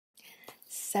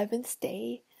7th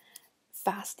day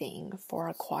fasting for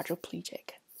a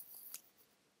quadriplegic.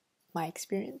 My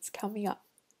experience coming up.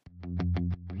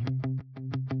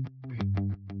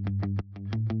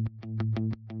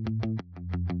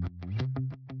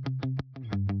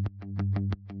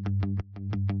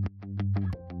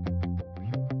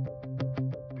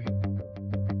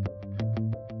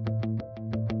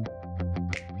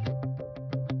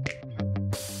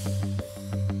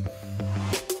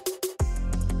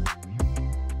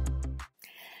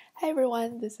 Hi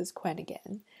everyone, this is Quen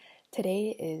again.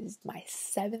 Today is my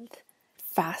 7th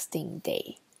fasting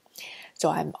day. So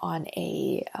I'm on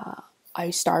I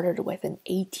started with an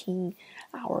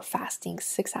 18-hour fasting,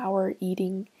 6-hour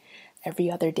eating every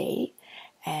other day.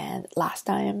 And last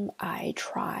time I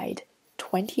tried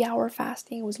 20-hour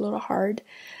fasting. It was a little hard.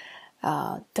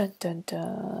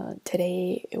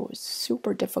 Today it was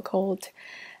super difficult.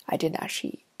 I didn't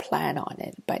actually plan on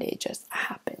it, but it just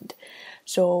happened.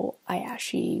 So my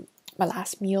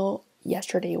last meal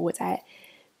yesterday was at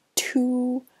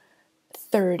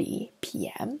 2:30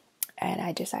 p.m. and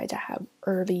I decided to have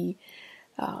early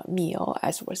meal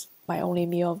as was my only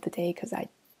meal of the day because I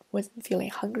wasn't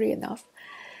feeling hungry enough,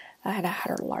 and I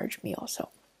had a large meal, so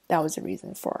that was the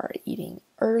reason for eating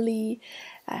early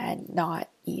and not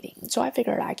eating. So I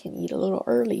figured I can eat a little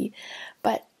early,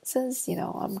 but since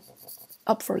I'm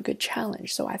up for a good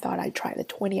challenge, so I thought I'd try the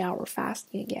 20-hour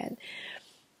fasting again,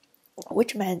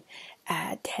 which meant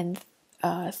at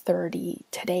 10:30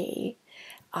 today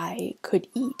I could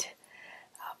eat.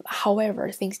 However,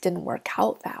 things didn't work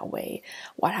out that way.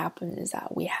 What happened is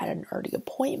that we had an early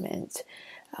appointment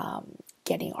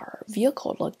getting our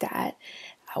vehicle looked at.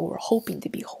 We were hoping to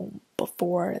be home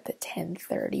before the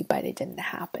 10:30, but it didn't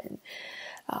happen,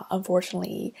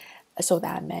 unfortunately. So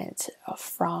that meant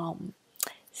from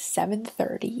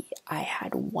 7:30 I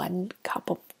had 1 cup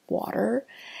of water,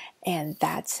 and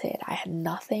that's it. I had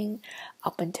nothing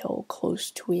up until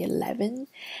close to 11,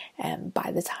 and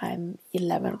by the time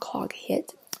 11 o'clock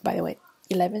hit, by the way,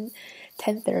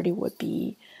 10:30 would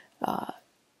be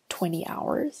 20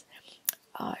 hours.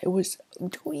 It was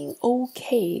doing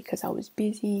okay because I was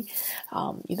busy,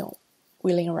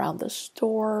 wheeling around the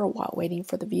store while waiting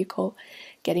for the vehicle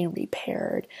getting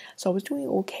repaired. So I was doing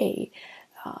okay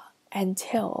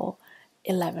until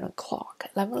 11 o'clock.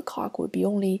 11 o'clock would be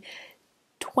only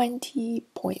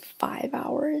 20.5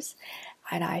 hours,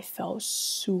 and I felt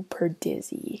super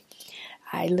dizzy.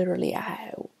 I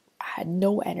had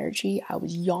no energy. I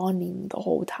was yawning the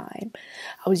whole time.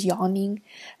 I was yawning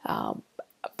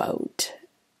about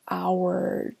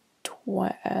hour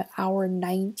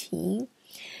 19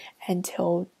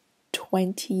 until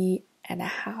 20 and a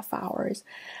half hours.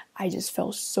 I just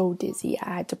felt so dizzy.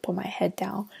 I had to put my head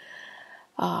down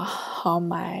on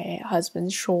my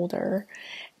husband's shoulder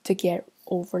to get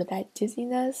over that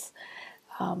dizziness.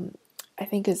 I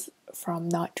think it's from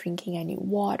not drinking any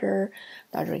water,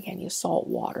 not drinking any salt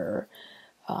water,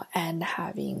 and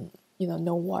having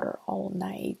no water all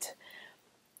night,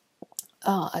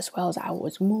 as well as I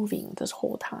was moving this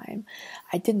whole time.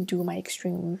 I didn't do my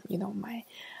extreme, my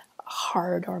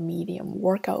hard or medium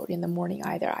workout in the morning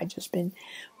either. I just been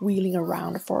wheeling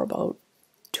around for about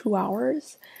 2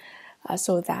 hours,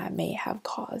 so that may have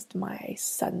caused my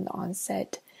sudden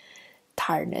onset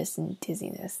tiredness and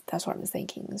dizziness. That's what I'm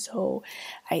thinking. So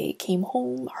I came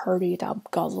home, hurried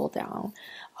up, guzzled down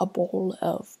a bowl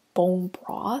of bone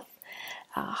broth.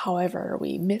 However,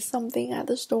 we missed something at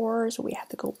the store, so we had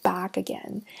to go back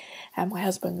again. And my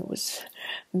husband was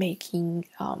making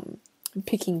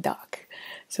Peking duck,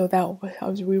 so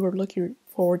we were looking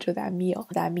forward to that meal.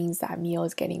 That means that meal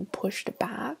is getting pushed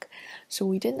back, so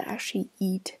we didn't actually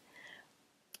eat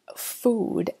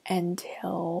food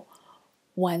until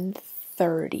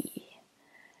 1:30.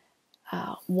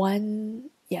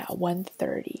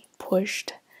 1:30,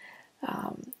 pushed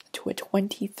to a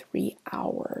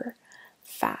 23-hour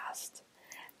fast.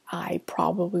 I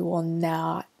probably will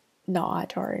not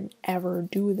or ever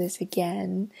do this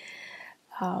again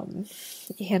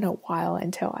in a while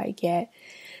until I get,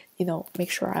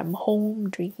 make sure I'm home,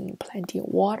 drinking plenty of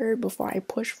water before I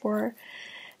push for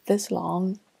this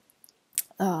long.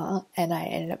 And I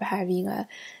ended up having a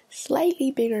slightly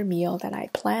bigger meal than I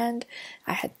planned.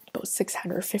 I had about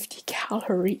 650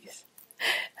 calories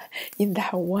in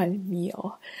that one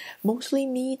meal. Mostly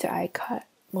meat. I cut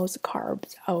most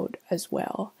carbs out as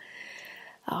well,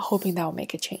 hoping that will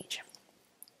make a change.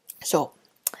 So,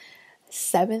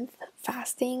 7th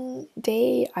fasting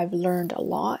day, I've learned a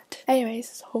lot.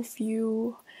 Anyways, hope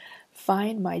you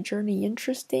find my journey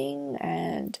interesting,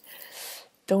 and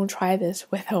don't try this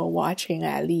without watching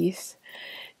at least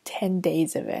 10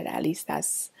 days of it. At least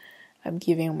that's I'm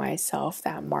giving myself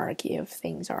that mark if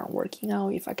things aren't working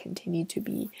out, if I continue to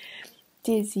be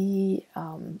dizzy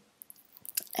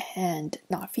and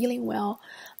not feeling well,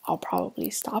 I'll probably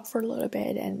stop for a little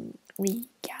bit and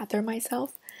regather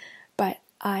myself. But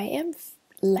I am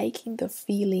liking the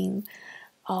feeling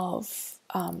of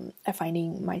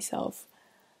finding myself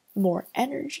more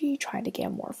energy, trying to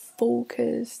get more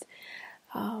focused,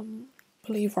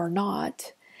 believe or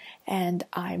not. And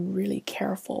I'm really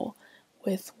careful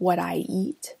with what I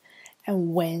eat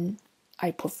and when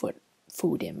I put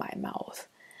food in my mouth.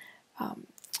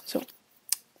 So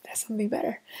that's something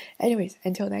better. Anyways,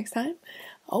 until next time,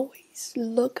 always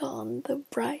look on the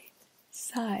bright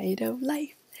side of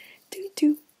life. Do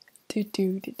do do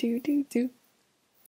do do do do do.